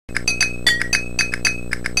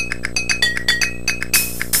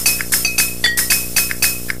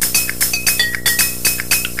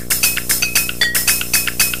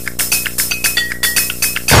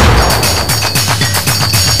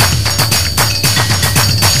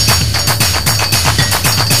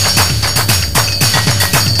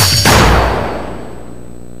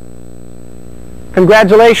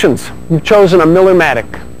Congratulations! You've chosen a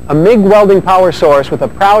Millermatic, a MIG welding power source with a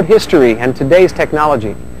proud history and today's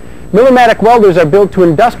technology. Millermatic welders are built to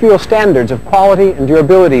industrial standards of quality and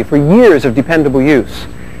durability for years of dependable use.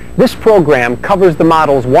 This program covers the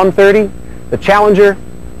models 130, the Challenger,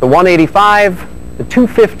 the 185, the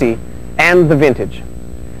 250, and the Vintage.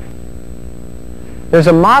 There's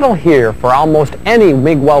a model here for almost any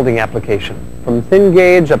MIG welding application, from thin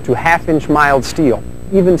gauge up to half-inch mild steel,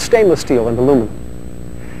 even stainless steel and aluminum.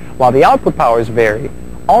 While the output powers vary,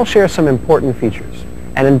 all share some important features.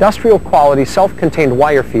 An industrial quality self-contained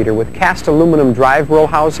wire feeder with cast aluminum drive roll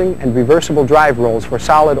housing and reversible drive rolls for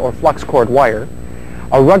solid or flux cord wire,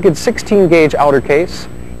 a rugged 16-gauge outer case,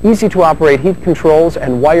 easy to operate heat controls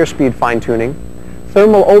and wire speed fine-tuning,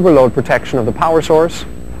 thermal overload protection of the power source,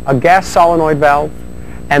 a gas solenoid valve,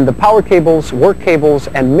 and the power cables, work cables,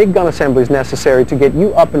 and MIG gun assemblies necessary to get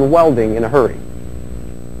you up and welding in a hurry.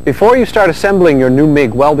 Before you start assembling your new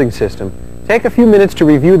MIG welding system, take a few minutes to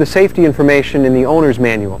review the safety information in the owner's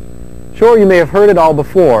manual. Sure, you may have heard it all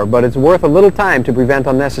before, but it's worth a little time to prevent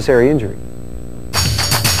unnecessary injury.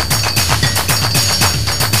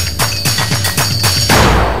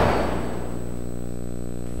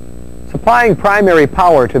 Supplying primary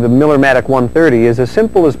power to the Millermatic 130 is as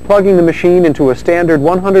simple as plugging the machine into a standard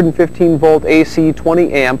 115-volt AC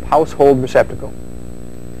 20-amp household receptacle.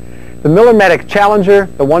 The Millermatic Challenger,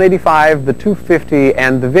 the 185, the 250,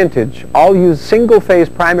 and the Vintage all use single-phase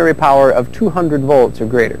primary power of 200 volts or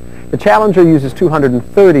greater. The Challenger uses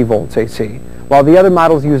 230 volts AC, while the other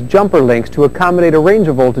models use jumper links to accommodate a range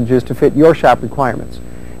of voltages to fit your shop requirements.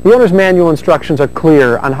 The owner's manual instructions are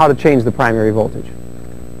clear on how to change the primary voltage.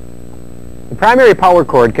 The primary power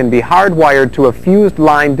cord can be hardwired to a fused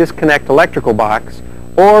line disconnect electrical box,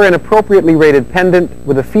 or an appropriately rated pendant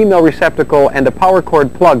with a female receptacle and a power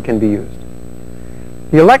cord plug can be used.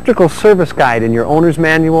 The electrical service guide in your owner's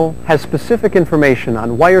manual has specific information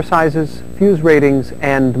on wire sizes, fuse ratings,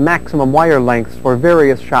 and maximum wire lengths for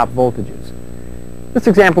various shop voltages. This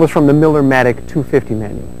example is from the Millermatic 250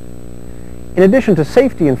 manual. In addition to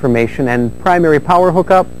safety information and primary power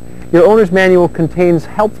hookup, your owner's manual contains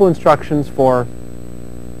helpful instructions for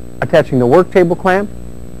attaching the work table clamp,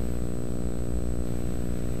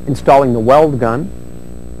 installing the weld gun,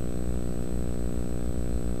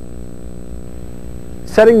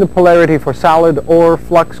 setting the polarity for solid or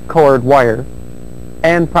flux cord wire,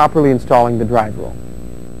 and properly installing the drive roll.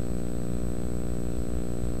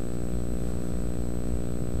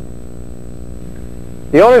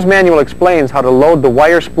 The owner's manual explains how to load the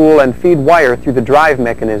wire spool and feed wire through the drive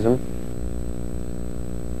mechanism,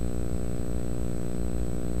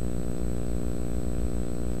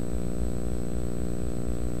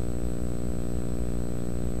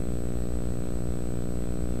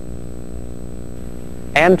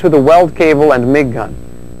 and to the weld cable and MIG gun.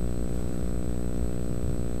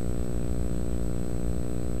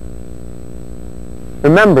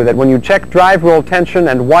 Remember that when you check drive roll tension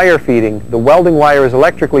and wire feeding, the welding wire is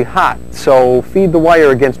electrically hot, so feed the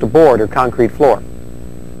wire against a board or concrete floor.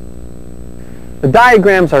 The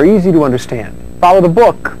diagrams are easy to understand. Follow the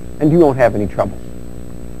book and you won't have any trouble.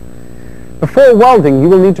 Before welding, you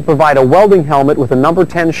will need to provide a welding helmet with a number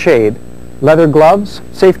 10 shade, leather gloves,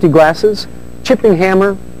 safety glasses, chipping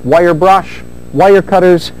hammer, wire brush, wire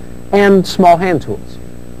cutters, and small hand tools.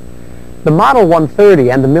 The Model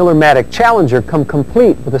 130 and the Millermatic Challenger come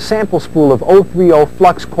complete with a sample spool of 030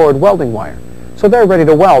 flux cord welding wire, so they're ready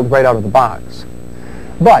to weld right out of the box.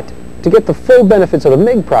 But to get the full benefits of the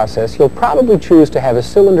MIG process, you'll probably choose to have a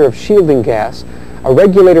cylinder of shielding gas, a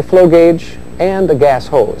regulator flow gauge, and a gas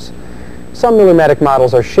hose. Some Millermatic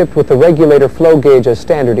models are shipped with the regulator flow gauge as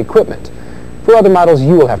standard equipment. For other models,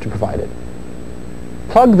 you will have to provide it.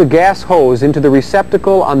 Plug the gas hose into the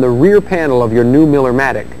receptacle on the rear panel of your new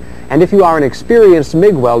Millermatic, and if you are an experienced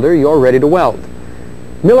MIG welder, you're ready to weld.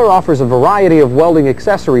 Miller offers a variety of welding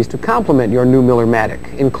accessories to complement your new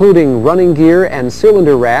Millermatic, including running gear and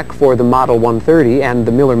cylinder rack for the Model 130 and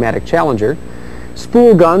the Millermatic Challenger,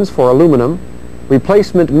 spool guns for aluminum,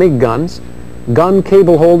 replacement MIG guns, gun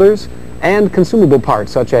cable holders, and consumable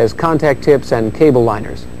parts such as contact tips and cable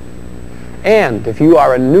liners. And if you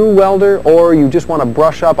are a new welder or you just want to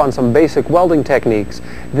brush up on some basic welding techniques,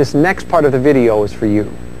 this next part of the video is for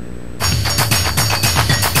you.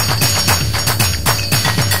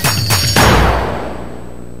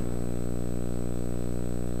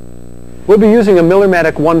 We'll be using a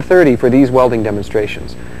Millermatic 130 for these welding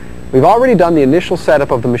demonstrations. We've already done the initial setup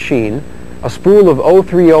of the machine. A spool of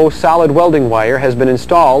 030 solid welding wire has been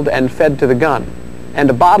installed and fed to the gun, and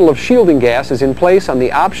a bottle of shielding gas is in place on the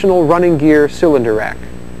optional running gear cylinder rack.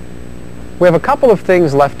 We have a couple of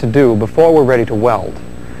things left to do before we're ready to weld.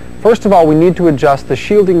 First of all, we need to adjust the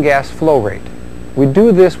shielding gas flow rate. We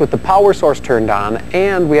do this with the power source turned on,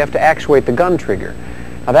 and we have to actuate the gun trigger.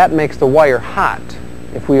 Now that makes the wire hot.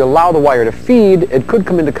 If we allow the wire to feed, it could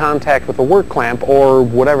come into contact with a work clamp or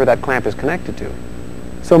whatever that clamp is connected to.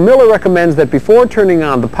 So Miller recommends that before turning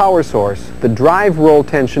on the power source, the drive roll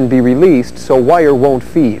tension be released so wire won't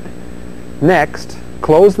feed. Next,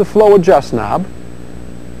 close the flow adjust knob,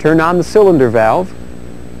 turn on the cylinder valve,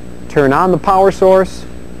 turn on the power source,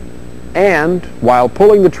 and, while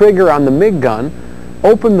pulling the trigger on the MIG gun,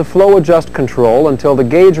 open the flow adjust control until the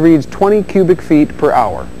gauge reads 20 cubic feet per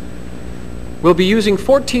hour. We'll be using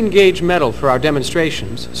 14 gauge metal for our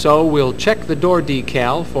demonstrations, so we'll check the door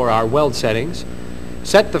decal for our weld settings,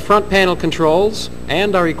 set the front panel controls,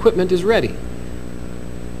 and our equipment is ready.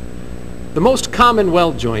 The most common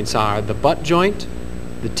weld joints are the butt joint,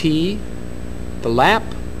 the T, the lap,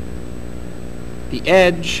 the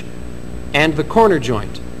edge, and the corner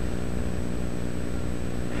joint.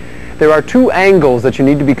 There are two angles that you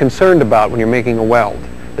need to be concerned about when you're making a weld: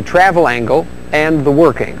 the travel angle and the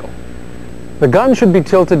work angle. The gun should be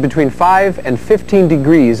tilted between 5 and 15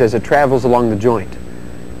 degrees as it travels along the joint.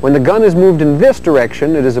 When the gun is moved in this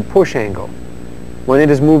direction, it is a push angle. When it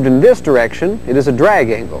is moved in this direction, it is a drag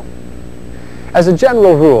angle. As a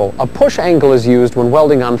general rule, a push angle is used when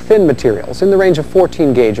welding on thin materials in the range of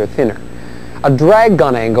 14 gauge or thinner. A drag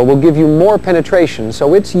gun angle will give you more penetration,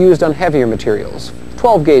 so it's used on heavier materials,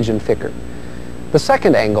 12 gauge and thicker. The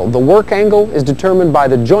second angle, the work angle, is determined by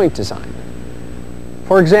the joint design.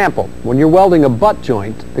 For example, when you're welding a butt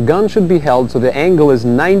joint, the gun should be held so the angle is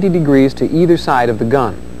 90 degrees to either side of the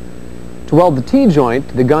gun. To weld the T-joint,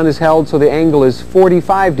 the gun is held so the angle is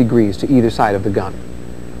 45 degrees to either side of the gun.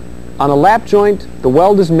 On a lap joint, the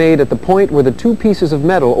weld is made at the point where the two pieces of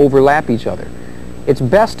metal overlap each other. It's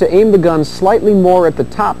best to aim the gun slightly more at the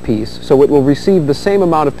top piece so it will receive the same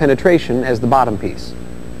amount of penetration as the bottom piece.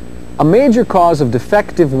 A major cause of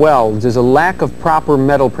defective welds is a lack of proper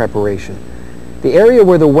metal preparation. The area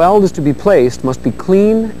where the weld is to be placed must be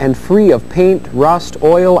clean and free of paint, rust,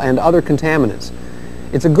 oil, and other contaminants.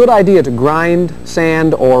 It's a good idea to grind,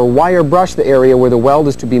 sand, or wire brush the area where the weld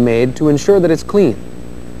is to be made to ensure that it's clean.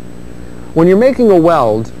 When you're making a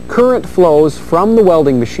weld, current flows from the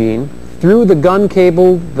welding machine through the gun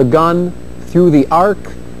cable, the gun, through the arc,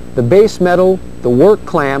 the base metal, the work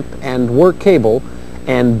clamp, and work cable,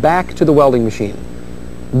 and back to the welding machine.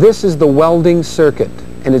 This is the welding circuit,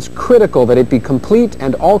 and it's critical that it be complete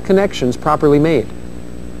and all connections properly made.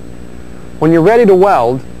 When you're ready to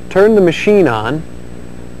weld, turn the machine on,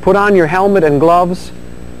 put on your helmet and gloves,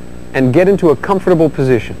 and get into a comfortable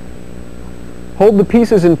position. Hold the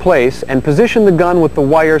pieces in place and position the gun with the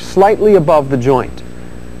wire slightly above the joint.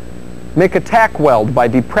 Make a tack weld by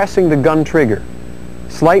depressing the gun trigger.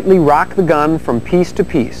 Slightly rock the gun from piece to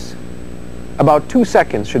piece. About 2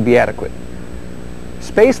 seconds should be adequate.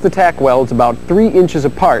 Space the tack welds about 3 inches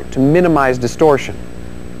apart to minimize distortion.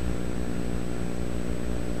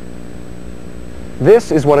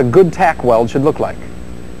 This is what a good tack weld should look like.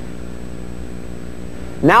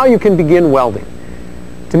 Now you can begin welding.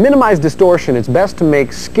 To minimize distortion, it's best to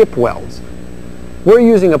make skip welds. We're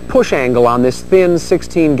using a push angle on this thin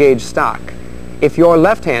 16 gauge stock. If you're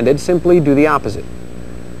left-handed, simply do the opposite.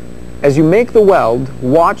 As you make the weld,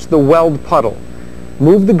 watch the weld puddle.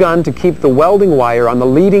 Move the gun to keep the welding wire on the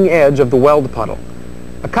leading edge of the weld puddle.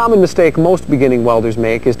 A common mistake most beginning welders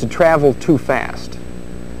make is to travel too fast.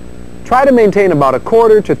 Try to maintain about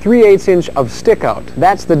 1/4 to 3/8 inch of stick out.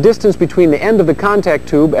 That's the distance between the end of the contact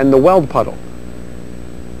tube and the weld puddle.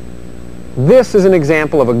 This is an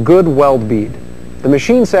example of a good weld bead. The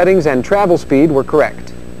machine settings and travel speed were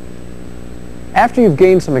correct. After you've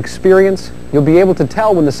gained some experience, you'll be able to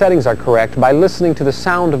tell when the settings are correct by listening to the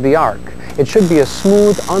sound of the arc. It should be a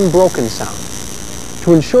smooth, unbroken sound.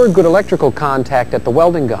 To ensure good electrical contact at the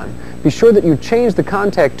welding gun, be sure that you change the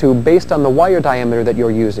contact tube based on the wire diameter that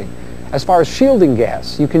you're using. As far as shielding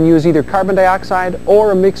gas, you can use either carbon dioxide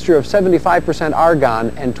or a mixture of 75%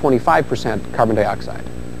 argon and 25% carbon dioxide.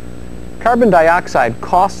 Carbon dioxide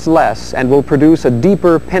costs less and will produce a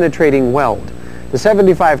deeper penetrating weld. The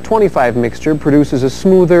 75-25 mixture produces a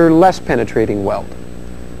smoother, less penetrating weld.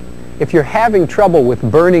 If you're having trouble with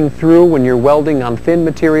burning through when you're welding on thin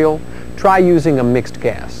material, try using a mixed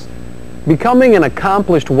gas. Becoming an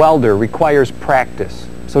accomplished welder requires practice,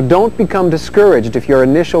 so don't become discouraged if your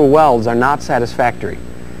initial welds are not satisfactory.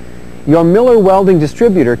 Your Miller Welding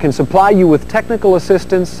distributor can supply you with technical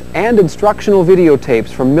assistance and instructional videotapes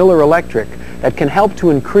from Miller Electric that can help to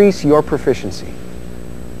increase your proficiency.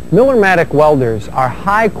 Millermatic welders are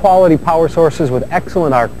high-quality power sources with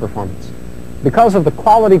excellent arc performance. Because of the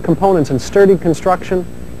quality components and sturdy construction,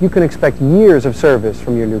 you can expect years of service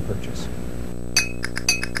from your new purchase.